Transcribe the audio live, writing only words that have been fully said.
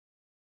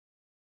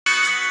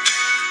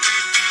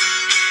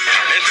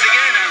Missed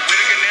again, and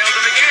Whittaker nailed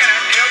him again,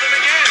 and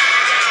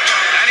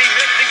he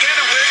missed again,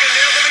 and Whittaker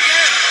nailed him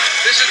again.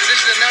 This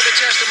is another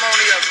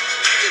testimony of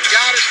if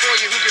God is for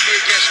you, who can be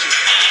against you?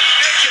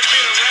 This should be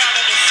the round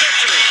of the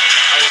century.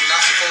 I was not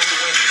supposed to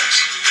win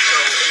this.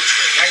 So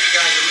now you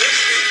guys are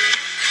listening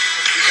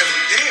because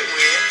we did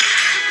win,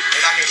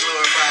 and I can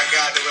glorify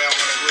God the way I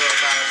want to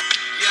glorify Him.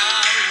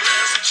 God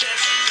bless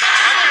Chelsea.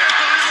 I can't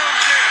believe what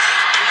I'm saying.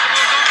 It's the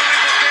most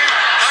unbelievable thing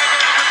I've ever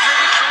been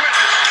privileged to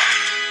witness.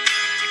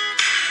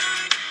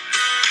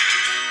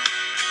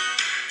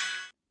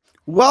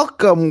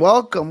 Welcome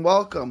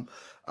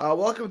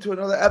to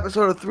another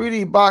episode of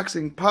 3D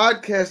Boxing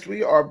Podcast.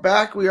 We are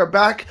back with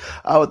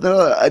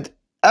another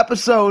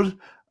episode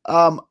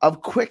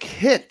of Quick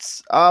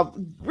Hits.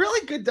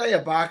 Really good day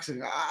of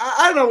boxing.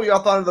 I don't know what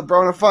y'all thought of the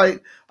Broner fight.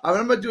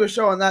 I'm going to do a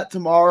show on that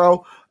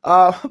tomorrow.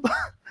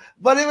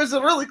 But it was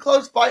a really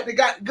close fight, and it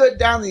got good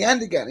down the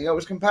end again. It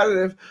was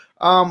competitive,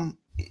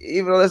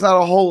 even though there's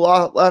not a whole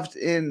lot left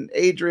in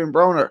Adrian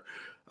Broner,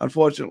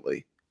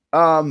 unfortunately.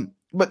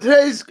 But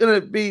today's going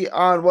to be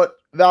on what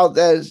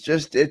Valdez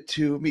just did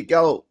to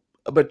Miguel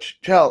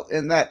Berchelt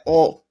in that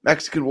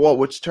all-Mexican war,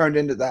 which turned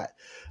into that.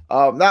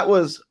 That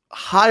was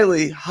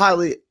highly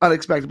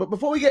unexpected. But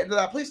before we get into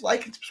that, please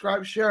like and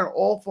subscribe, share on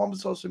all forms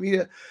of social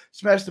media.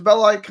 Smash the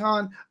bell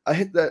icon,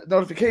 hit the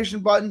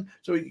notification button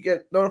so we can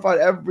get notified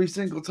every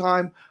single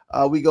time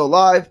we go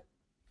live.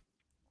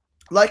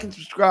 Like and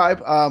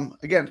subscribe.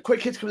 Again,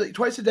 quick hits comes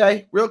twice a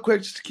day, real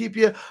quick, just to keep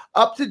you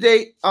up to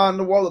date on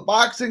the world of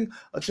boxing.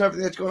 Let you know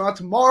everything that's going on.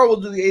 Tomorrow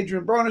we'll do the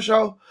Adrian Broner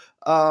show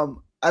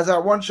as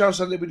our one show.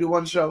 Sunday we do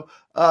one show.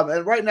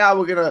 And right now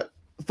we're going to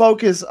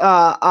focus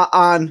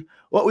on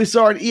what we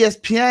saw on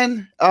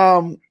ESPN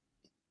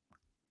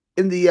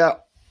in the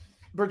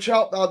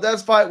Berchelt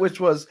Valdez fight, which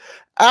was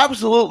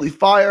absolutely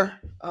fire.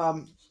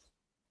 I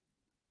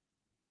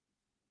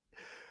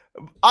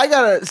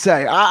got to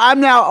say,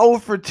 I'm now 0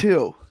 for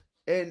 2.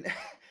 And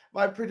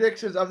my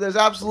predictions of there's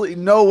absolutely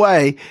no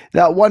way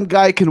that one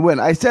guy can win.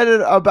 I said it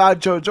about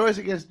Joe Joyce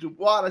against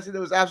Dubois. And I said there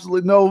was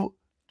absolutely no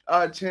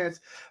chance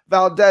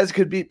Valdez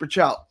could beat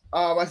Berchelt.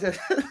 I said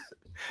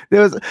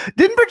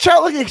didn't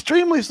Berchelt look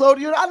extremely slow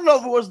to you? I don't know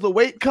if it was the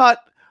weight cut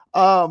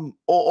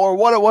or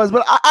what it was,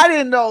 but I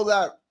didn't know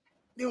that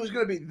he was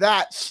going to be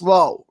that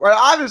slow. Right?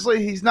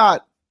 Obviously, he's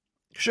not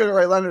Sugar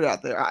Ray Leonard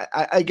out there.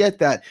 I get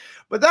that,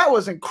 but that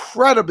was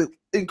incredibly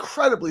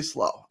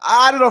slow.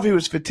 I don't know if he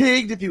was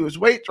fatigued, if he was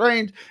weight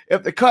trained,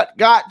 if the cut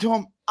got to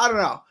him. I don't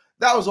know.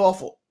 That was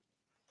awful.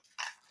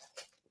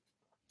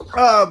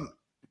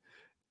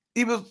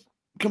 He was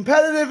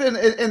competitive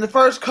in the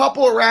first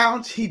couple of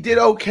rounds. He did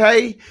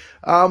okay.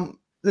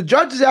 The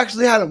judges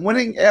actually had him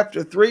winning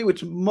after 3,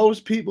 which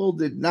most people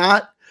did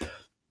not.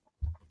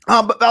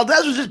 But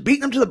Valdez was just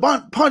beating him to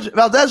the punch.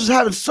 Valdez was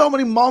having so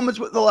many moments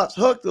with the left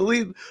hook, the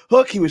lead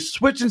hook. He was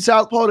switching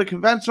southpaw to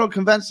conventional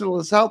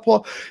to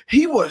southpaw.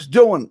 He was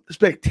doing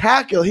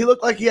spectacular. He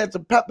looked like he had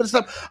some pep and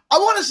stuff. I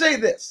want to say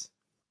this.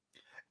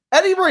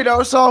 Eddie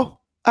Reynoso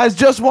has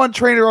just won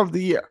Trainer of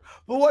the Year.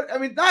 But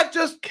not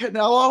just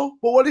Canelo,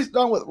 but what he's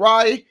done with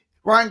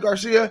Ryan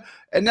Garcia,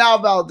 and now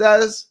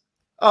Valdez.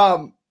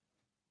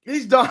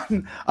 He's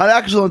done an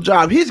excellent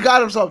job. He's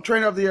got himself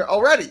Trainer of the Year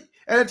already,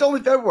 and it's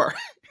only February.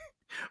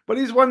 But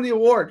he's won the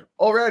award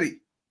already,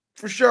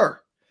 for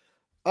sure.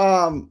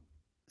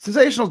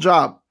 Sensational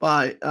job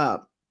by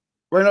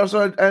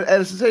Reynoso and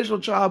a sensational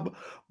job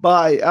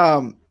by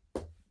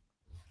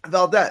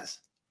Valdez.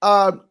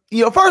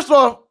 First of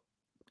all,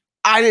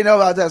 I didn't know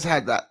Valdez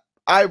had that.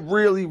 I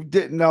really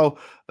didn't know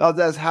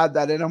Valdez had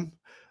that in him.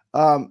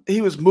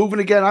 He was moving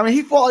again.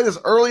 He fought like this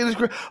early in his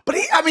career, but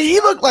he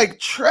looked like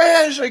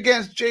trash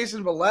against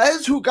Jason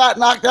Velez, who got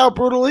knocked out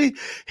brutally.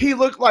 He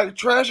looked like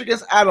trash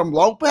against Adam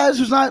Lopez,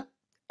 who's not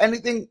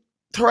anything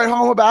to write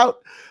home about.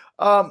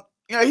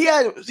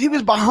 He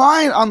was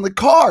behind on the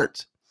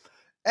cards,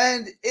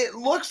 and it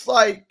looks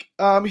like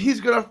he's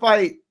gonna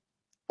fight.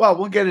 Well,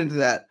 we'll get into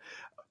that.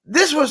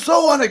 This was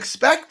so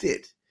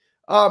unexpected,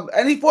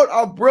 and he fought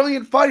a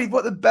brilliant fight. He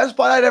fought the best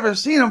fight I'd ever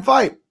seen him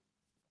fight.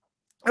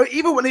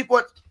 Even when he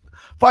fought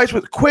fights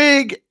with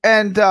Quigg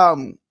and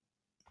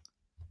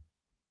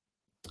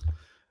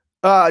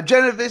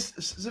Genevieve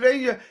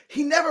Savannah,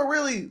 he never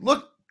really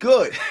looked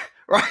good.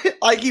 Right?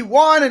 Like he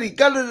won and he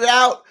gutted it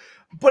out,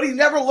 but he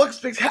never looked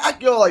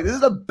spectacular. Like this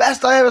is the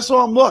best I ever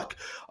saw him look.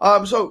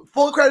 So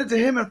full credit to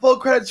him and full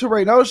credit to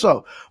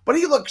Reynoso. But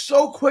he looked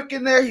so quick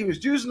in there. He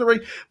was using the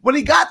ring. When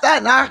he got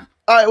that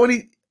when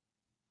he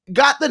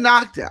got the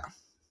knockdown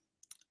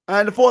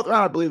in the 4th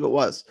round, I believe it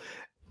was,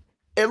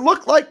 it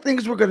looked like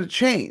things were going to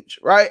change,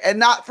 right? And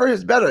not for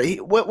his better.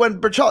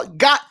 When Berchelt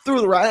got through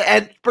the round,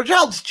 and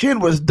Berchelt's chin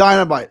was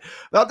dynamite.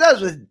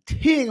 Valdez was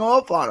teeing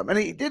off on him, and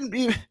he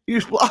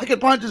was blocking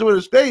punches with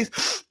his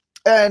face,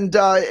 and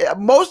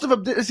most of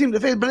them didn't seem to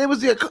fade, but it was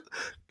the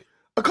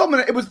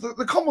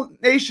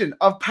culmination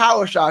of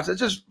power shots. It's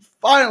just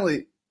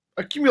finally,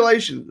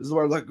 accumulation is the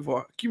word I'm looking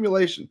for.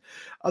 Accumulation.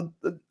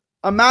 The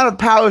amount of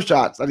power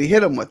shots that he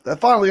hit him with. That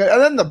finally,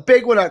 and then the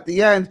big one at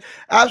the end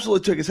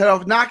absolutely took his head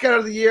off. Knockout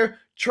of the year,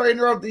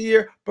 trainer of the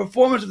year,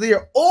 performance of the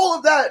year. All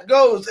of that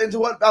goes into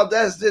what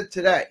Valdez did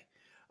today.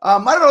 I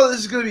don't know if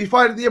this is going to be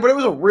fight of the year, but it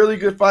was a really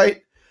good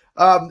fight.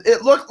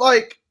 It looked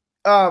like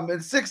in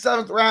 6th,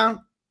 7th round,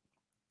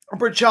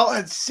 Berchelt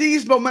had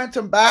seized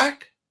momentum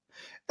back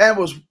and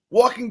was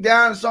walking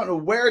down and starting to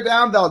wear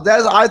down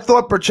Valdez. I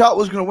thought Berchelt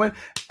was going to win.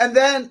 And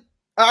then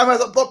I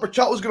thought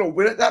Berchelt was going to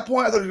win at that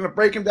point. I thought he was going to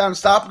break him down and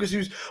stop because he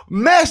was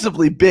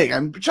massively big. I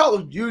mean, Berchelt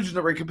was huge in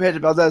the ring compared to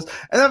Valdez.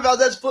 And then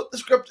Valdez flipped the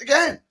script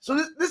again. So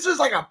this is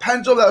like a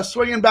pendulum that was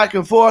swinging back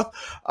and forth.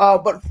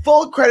 But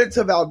full credit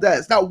to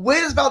Valdez. Now,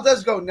 where does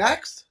Valdez go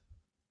next?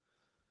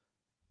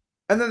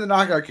 And then the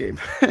knockout came.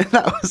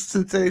 That was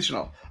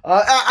sensational.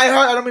 I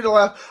don't mean to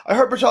laugh. I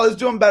heard Berchelt is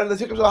doing better. They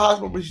took him to the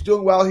hospital, but he's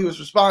doing well. He was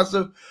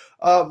responsive.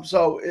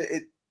 So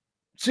it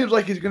seems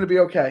like he's going to be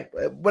okay.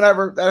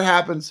 Whenever that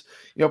happens,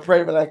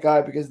 pray for that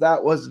guy because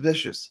that was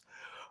vicious.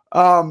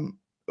 What am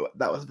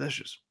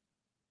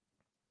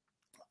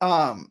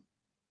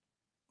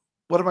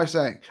I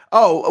saying?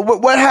 Oh,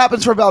 what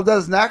happens for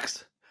Valdez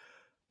next?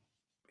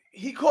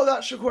 He called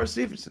out Shakur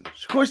Stevenson.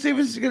 Shakur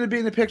Stevenson is going to be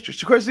in the picture.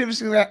 Shakur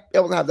Stevenson is going to be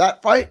able to have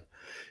that fight.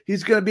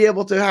 He's going to be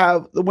able to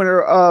have the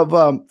winner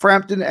of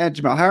Frampton and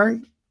Jamel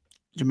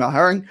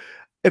Herring,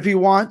 if he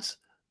wants.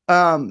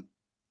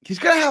 He's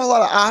going to have a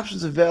lot of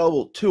options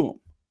available to him.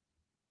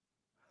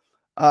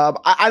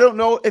 I don't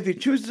know if he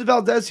chooses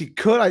Valdez. He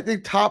could. I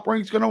think Top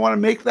Rank's going to want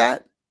to make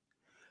that.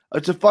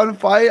 It's a fun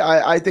fight.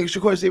 I think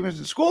Shakur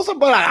Stevenson schools him,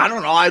 but I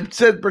don't know. I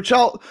said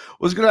Berchelt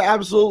was going to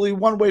absolutely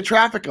one-way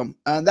traffic him,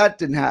 and that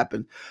didn't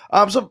happen.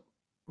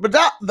 But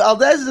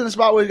Valdez is in a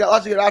spot where he's got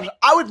lots of good options.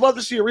 I would love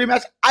to see a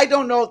rematch. I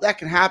don't know if that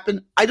can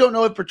happen. I don't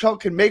know if Berchelt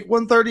can make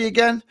 130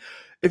 again,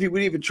 if he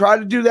would even try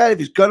to do that, if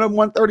he's going to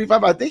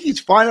 135. I think he's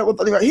fine at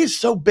 135. He's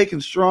so big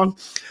and strong.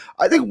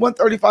 I think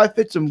 135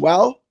 fits him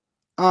well.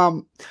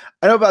 I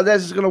know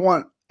Valdez is going to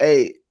want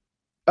a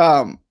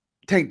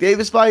Tank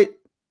Davis fight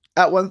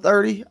at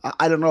 130.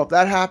 I don't know if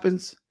that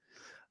happens.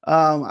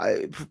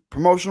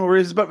 Promotional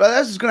reasons, but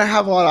Valdez is going to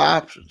have a lot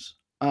of options.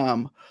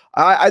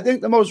 I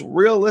think the most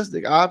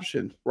realistic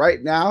option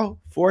right now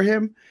for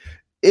him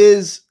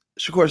is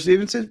Shakur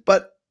Stevenson,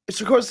 but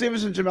Shakur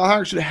Stevenson, Jamel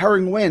Herring, should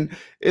Herring win,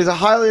 is a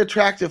highly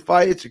attractive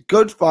fight. It's a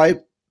good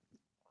fight.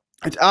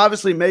 It's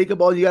obviously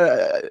makeable. You got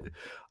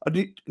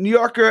a New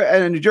Yorker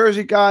and a New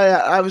Jersey guy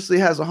obviously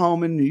has a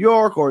home in New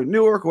York or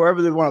Newark,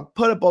 wherever they want to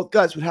put it. Both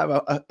guys would have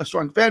a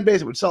strong fan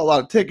base. It would sell a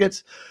lot of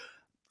tickets.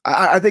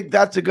 I think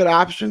that's a good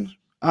option.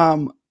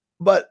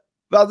 But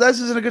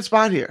Valdez is in a good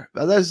spot here.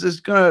 Valdez is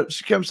going to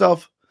secure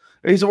himself.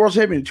 He's a world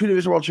champion,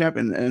 2-division world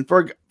champion. And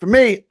for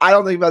me, I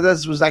don't think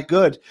Valdez was that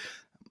good.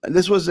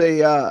 This was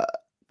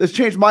this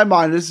changed my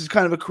mind. This is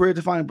kind of a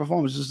career-defining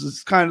performance. This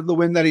is kind of the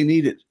win that he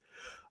needed.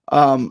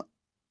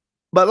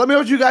 But let me know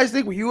what you guys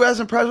think. Were you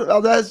as impressed with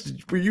Valdez?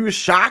 Were you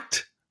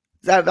shocked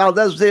that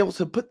Valdez was able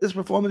to put this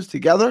performance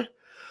together?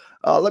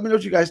 Let me know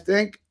what you guys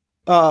think.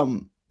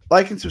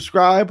 Like and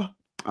subscribe.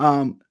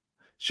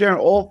 Share on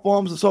all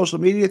forms of social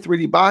media,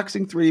 3D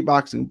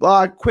Boxing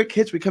blog. Quick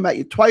hits. We come at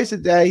you twice a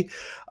day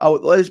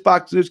with the latest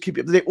boxing news. Keep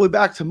you up to date. We'll be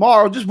back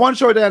tomorrow. Just one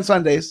show a day on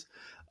Sundays.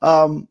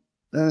 And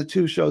the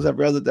 2 shows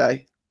every other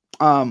day.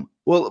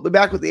 We'll be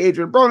back with the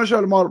Adrian Broner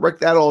show tomorrow to break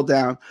that all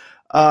down.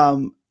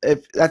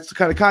 If that's the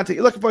kind of content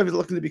you're looking for, if you're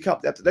looking to be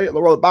kept up to date on the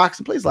world of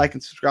boxing, please like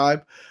and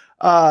subscribe.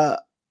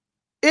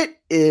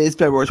 It is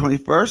February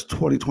 21st,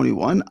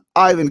 2021.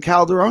 Ivan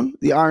Calderon,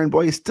 the Iron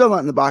Boy, is still not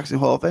in the Boxing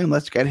Hall of Fame.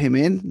 Let's get him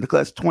in. The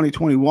class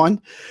 2021.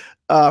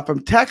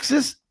 From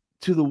Texas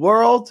to the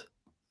world,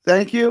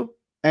 thank you,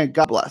 and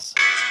God bless.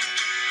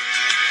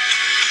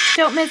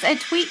 Don't miss a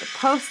tweet,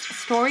 post,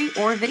 story,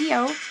 or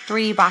video.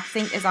 3D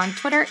Boxing is on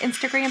Twitter,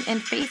 Instagram,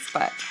 and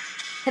Facebook.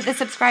 Hit the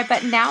subscribe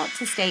button now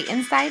to stay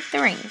inside the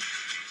ring.